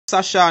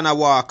Sashana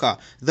Walker,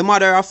 the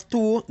mother of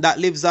two that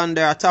lives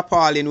under a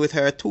tarpaulin with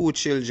her two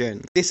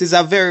children. This is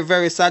a very,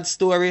 very sad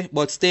story,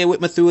 but stay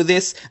with me through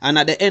this, and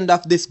at the end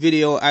of this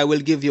video I will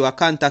give you a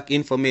contact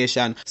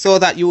information so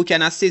that you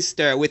can assist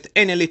her with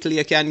any little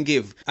you can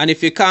give. And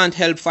if you can't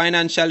help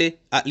financially,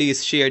 at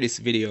least share this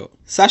video.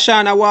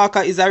 Sashana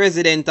Walker is a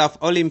resident of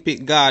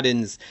Olympic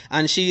Gardens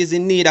and she is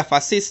in need of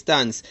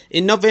assistance.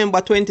 In November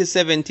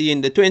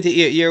 2017, the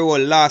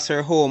 28-year-old lost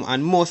her home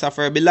and most of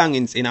her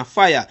belongings in a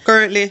fire.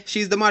 Currently, she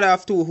is the mother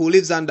of two who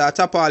lives under a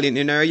tarpaulin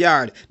in her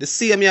yard, the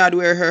same yard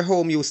where her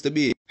home used to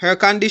be. Her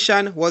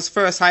condition was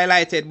first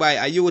highlighted by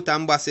a youth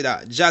ambassador,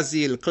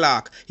 Jazeel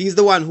Clark. He's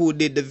the one who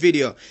did the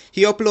video.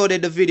 He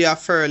uploaded the video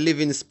of her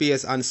living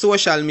space on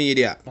social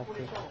media.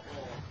 Okay.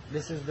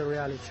 This is the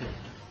reality,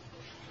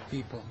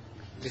 people.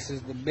 This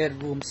is the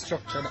bedroom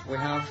structure that we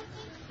have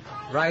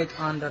right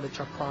under the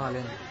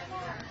tarpaulin.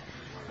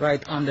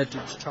 Right under the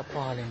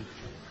tarpaulin.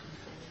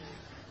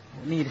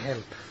 We need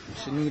help.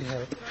 She needs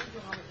help.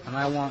 And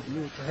I want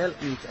you to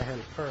help me to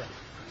help her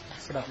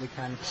so that we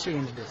can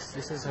change this.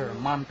 This is her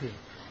Mampy.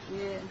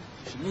 Yeah.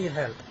 She needs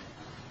help.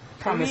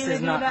 Promise is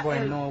not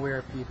going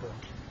nowhere, people.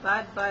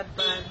 Bad.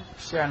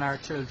 She and her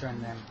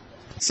children then.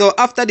 So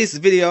after this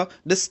video,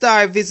 the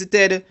star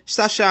visited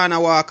Sashana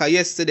Walker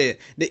yesterday.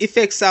 The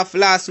effects of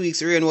last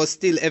week's rain was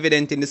still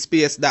evident in the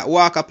space that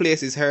Walker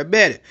places her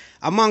bed.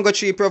 A mango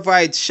tree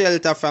provides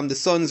shelter from the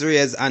sun's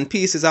rays and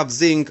pieces of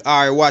zinc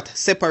are what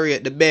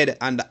separate the bed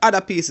and the other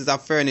pieces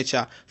of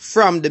furniture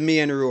from the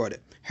main road.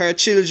 Her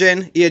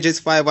children, ages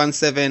 5 and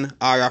 7,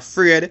 are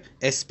afraid,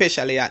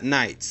 especially at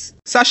nights.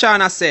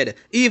 Sashana said,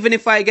 "Even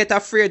if I get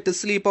afraid to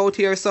sleep out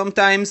here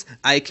sometimes,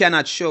 I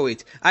cannot show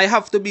it. I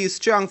have to be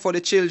strong for the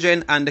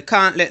children and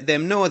can't let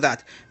them know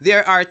that.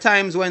 There are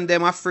times when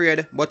they're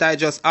afraid, but I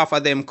just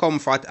offer them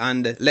comfort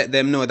and let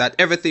them know that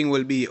everything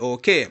will be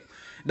okay."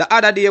 The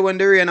other day when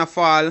the rain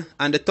fall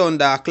and the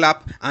thunder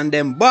clap and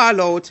them ball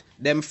out,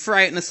 them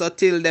frighten so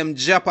till them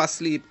drop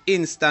asleep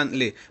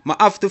instantly. I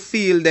have to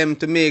feel them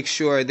to make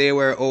sure they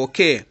were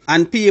okay.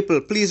 And people,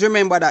 please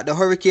remember that the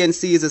hurricane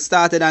season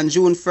started on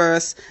June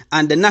 1st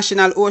and the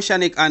National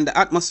Oceanic and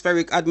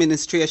Atmospheric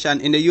Administration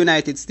in the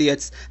United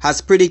States has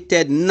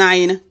predicted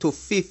 9 to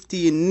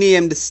 15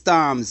 named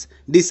storms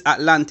this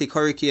Atlantic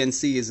hurricane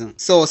season.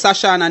 So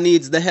Sashana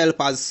needs the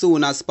help as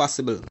soon as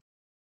possible.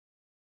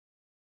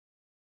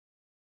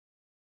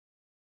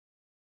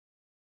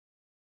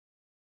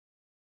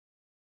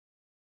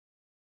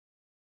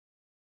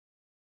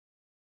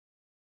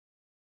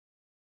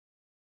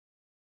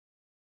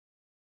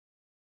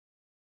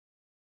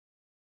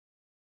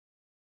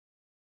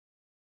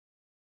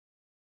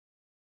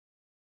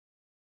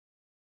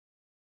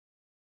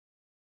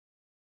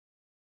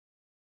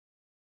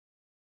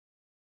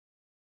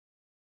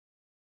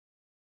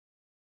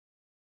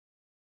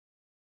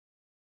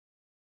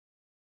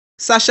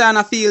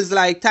 Sashana feels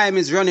like time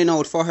is running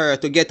out for her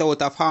to get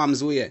out of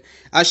harm's way.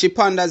 As she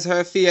ponders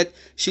her fate,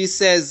 she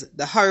says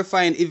the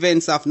horrifying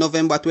events of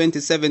November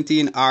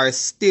 2017 are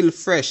still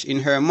fresh in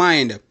her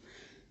mind.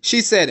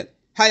 She said,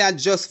 "I had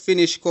just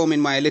finished combing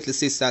my little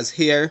sister's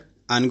hair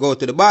and go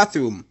to the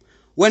bathroom.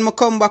 When I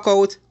come back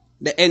out,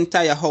 the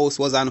entire house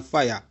was on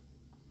fire.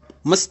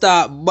 I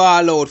start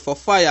bawl out for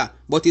fire,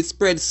 but it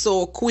spread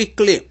so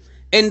quickly.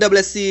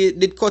 NWC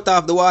did cut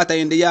off the water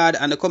in the yard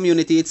and the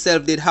community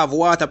itself did have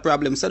water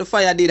problems, so the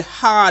fire did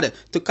hard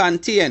to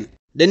contain.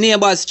 The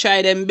neighbors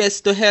tried their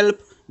best to help,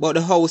 but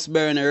the house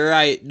burned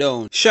right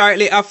down."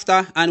 Shortly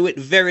after, and with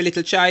very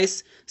little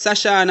choice,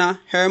 Sashana,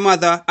 her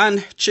mother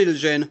and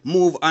children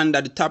moved under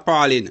the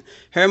tarpaulin.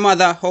 Her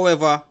mother,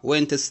 however,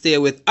 went to stay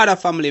with other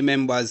family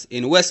members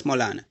in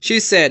Westmoreland. She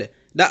said,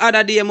 "The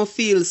other day I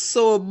feel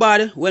so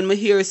bad when I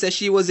hear say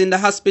she was in the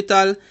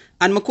hospital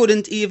and I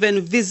couldn't even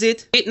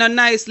visit. It's not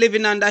nice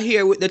living under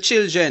here with the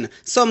children.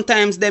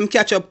 Sometimes them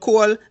catch up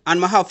cold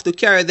and I have to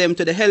carry them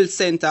to the health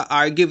center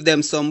or give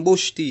them some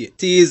bush tea.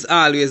 Tea is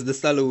always the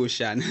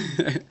solution."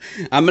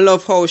 I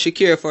love how she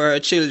cares for her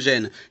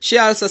children. She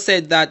also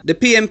said that the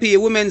PMP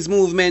women's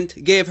movement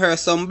gave her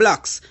some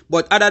blocks,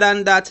 but other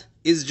than that,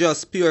 it's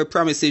just pure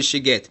promises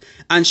she get.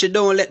 And she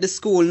don't let the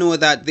school know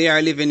that they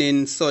are living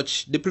in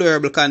such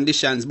deplorable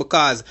conditions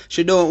because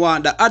she don't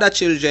want the other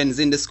children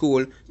in the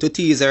school to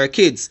tease her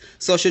kids.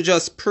 So she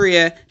just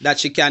pray that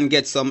she can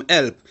get some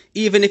help,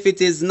 even if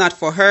it is not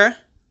for her,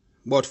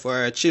 but for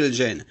her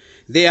children.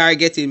 They are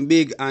getting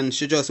big and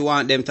she just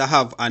want them to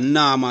have a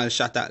normal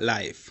shot at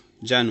life.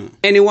 Janu.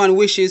 Anyone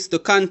wishes to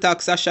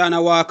contact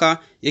Sashana Walker,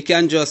 you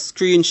can just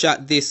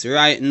screenshot this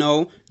right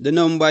now. The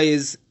number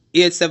is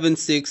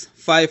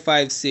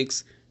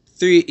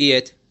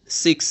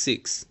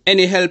 876-556-3866.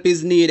 Any help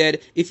is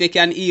needed. If you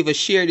can even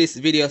share this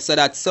video so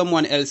that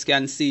someone else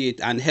can see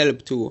it and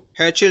help too.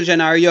 Her children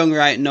are young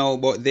right now,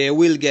 but they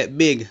will get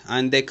big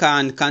and they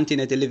can't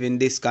continue to live in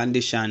this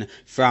condition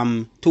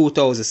from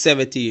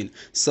 2017.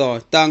 So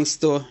thanks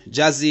to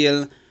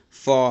Jazeel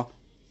for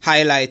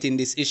highlighting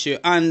this issue,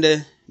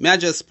 and may I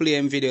just play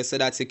a video so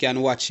that you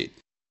can watch it.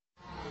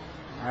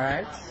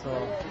 Alright,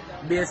 so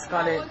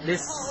basically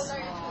this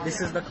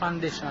is the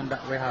condition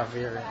that we have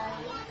here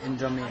in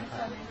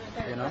Jamaica,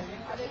 you know.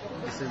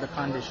 This is the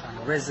condition.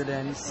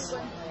 Residents,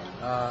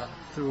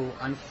 through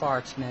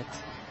unfortunate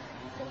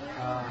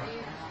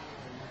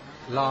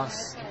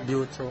loss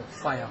due to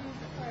fire,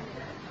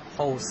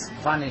 house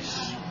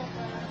vanish,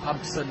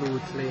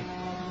 absolutely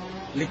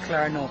little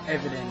or no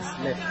evidence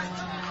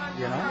left,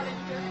 you know.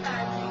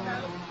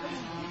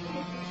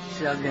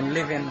 She has been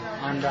living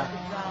under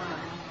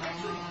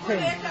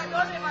pain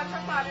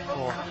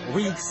for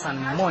weeks and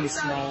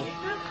months now.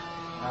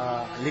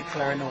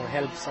 Little or no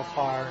help so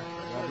far.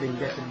 We have been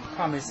getting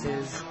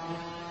promises,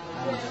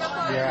 and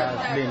there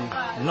has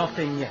been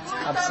nothing yet,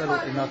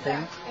 absolutely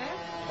nothing.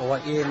 Our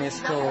aim is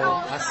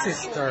to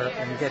assist her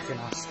in getting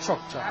a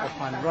structure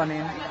up and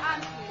running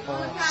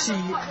for she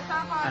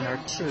and her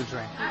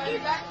children.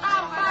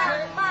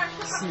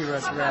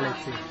 Serious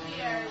reality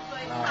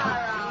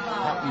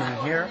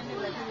happening here.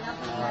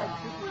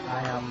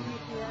 I am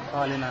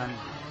calling on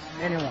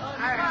anyone,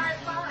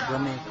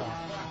 Jamaica,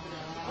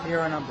 here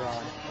and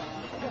abroad,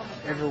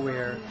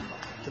 everywhere,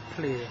 to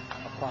play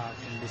a part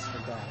in this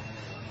regard.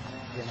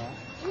 You know,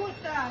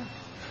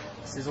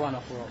 this is one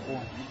of our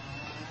own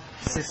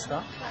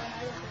sister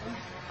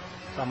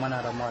from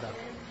another mother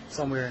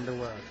somewhere in the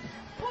world,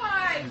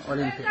 in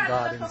Olympic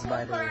Gardens,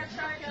 by the way.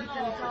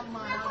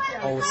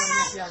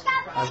 House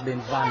has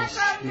been vanished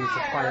due to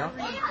fire,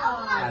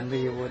 and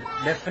we would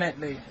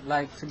definitely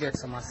like to get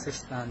some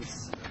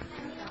assistance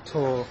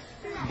to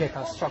get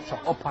a structure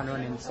up and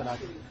running so that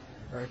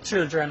her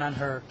children and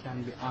her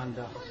can be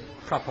under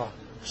proper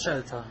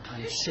shelter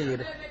and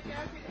shade.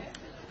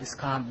 This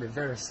can't be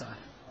very sad.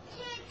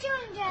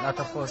 A lot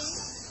of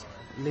us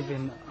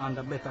living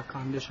under better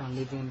condition,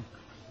 living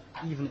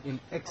even in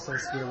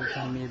excess where we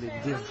can maybe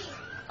give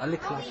a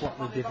little of what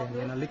we're giving.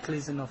 You know, little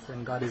is enough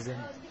when God is in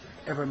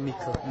ever make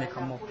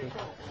a more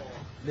people.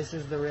 This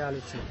is the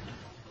reality,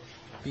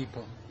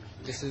 people.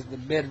 This is the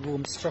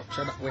bedroom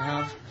structure that we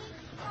have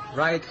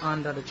right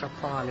under the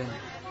Tarpaulin.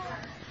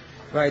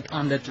 Right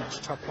under the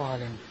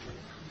Tarpaulin.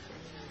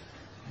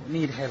 We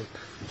need help.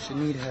 She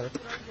need help.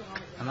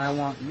 And I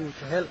want you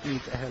to help me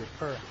to help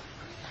her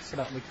so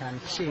that we can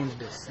change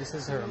this. This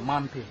is her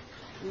Mampy.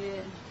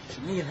 Yeah.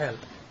 She need help.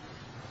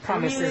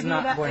 Promise is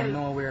not going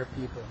nowhere,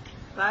 people.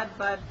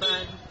 Bad.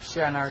 She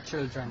and her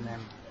children,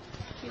 them.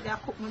 Yeah,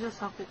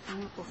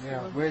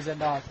 where's the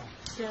daughter?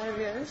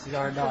 She's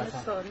our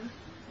daughter.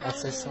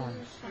 That's his son.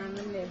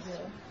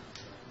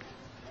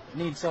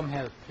 Need some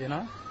help, you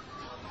know?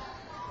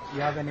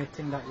 You have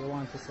anything that you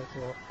want to say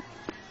to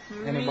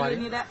anybody?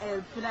 Really need a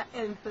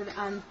help,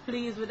 and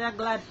please with a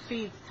glad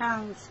feet,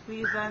 thanks,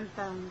 please and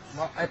thanks.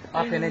 What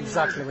happened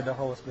exactly with the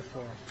house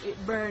before? It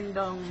burned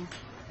down.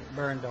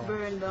 Burned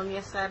down.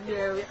 Yes, I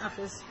there we have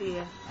to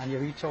stay. And you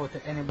reach out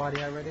to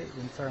anybody already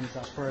in terms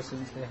of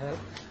persons they help?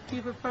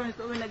 People promise,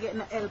 but we're not getting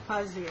the help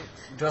as yet.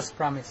 Just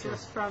promises?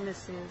 Just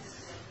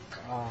promises.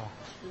 Oh.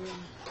 Yeah.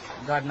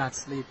 God not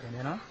sleeping,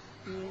 you know?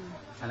 Yeah.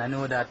 And I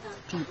know that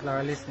people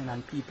are listening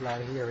and people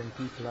are hearing,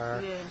 people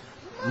are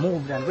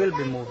moved and will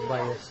be moved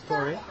by your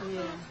story.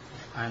 Yeah.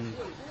 And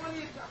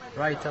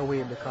right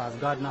away, because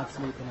God not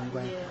sleeping and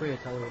going to create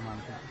a way,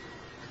 man.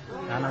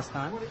 You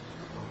understand?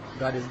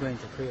 God is going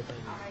to create a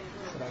way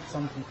so that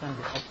something can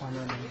be up and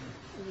running.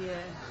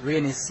 Yeah.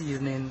 Rainy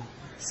season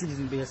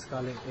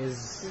basically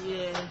is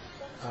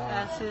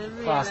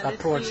fast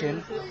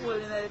approaching.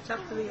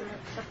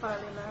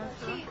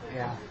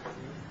 Yeah.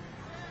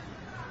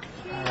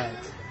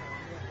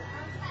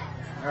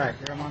 Alright,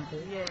 Ramonte.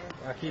 Yeah.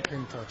 We'll keep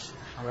in touch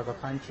and we're going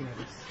to continue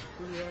this.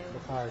 Yeah.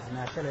 Because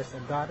now tell us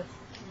that God.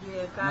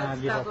 Yeah,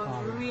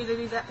 God really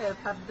need a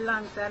help. A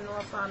blank I know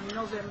from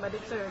November the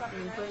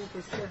 13th,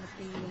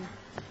 2017.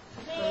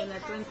 So in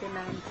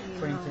 2019.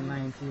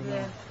 2019.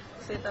 Yeah.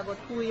 So it's about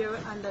 2 years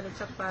under the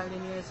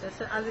Tarpaulin here.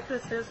 So as the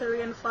Christmas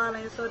rain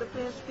falling, you saw the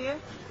place there?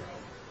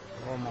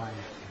 Oh my.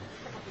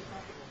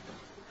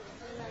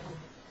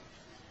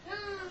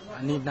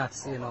 I need not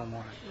say no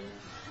more.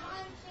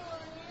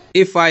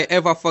 If I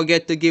ever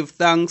forget to give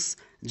thanks,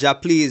 Jah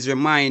please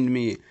remind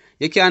me.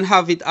 You can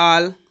have it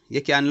all,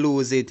 you can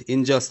lose it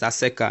in just a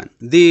second.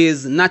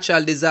 These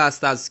natural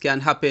disasters can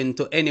happen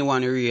to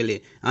anyone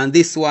really, and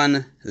this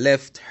one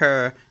left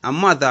her a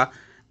mother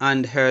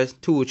and her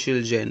 2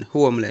 children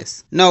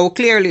homeless. Now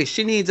clearly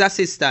she needs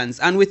assistance,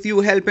 and with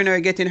you helping her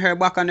getting her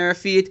back on her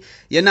feet,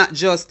 you're not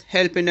just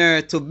helping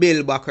her to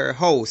build back her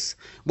house,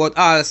 but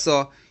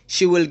also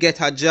she will get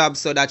a job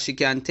so that she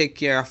can take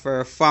care of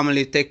her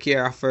family, take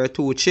care of her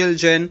 2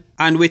 children.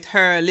 And with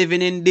her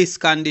living in this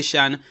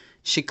condition,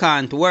 she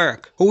can't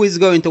work. Who is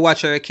going to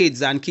watch her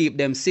kids and keep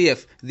them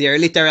safe? They're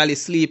literally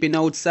sleeping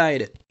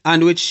outside.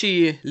 And with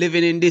she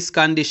living in this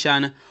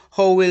condition,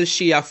 how will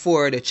she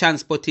afford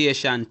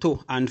transportation to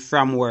and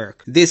from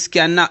work? This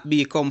cannot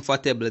be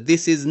comfortable.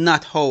 This is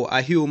not how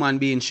a human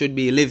being should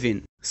be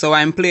living. So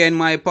I'm playing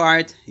my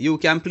part. You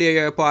can play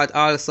your part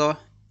also.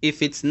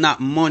 If it's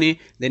not money,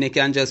 then you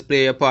can just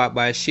play your part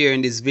by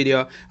sharing this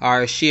video,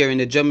 or sharing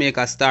the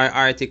Jamaica Star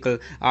article,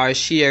 or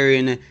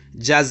sharing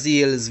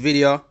Jazil's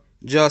video.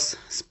 Just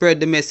spread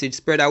the message,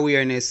 spread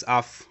awareness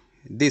of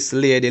this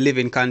lady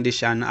living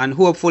condition, and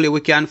hopefully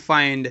we can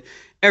find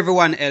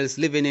everyone else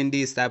living in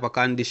these type of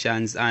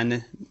conditions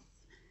and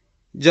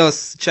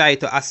just try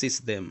to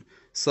assist them.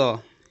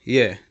 So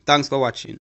yeah, thanks for watching.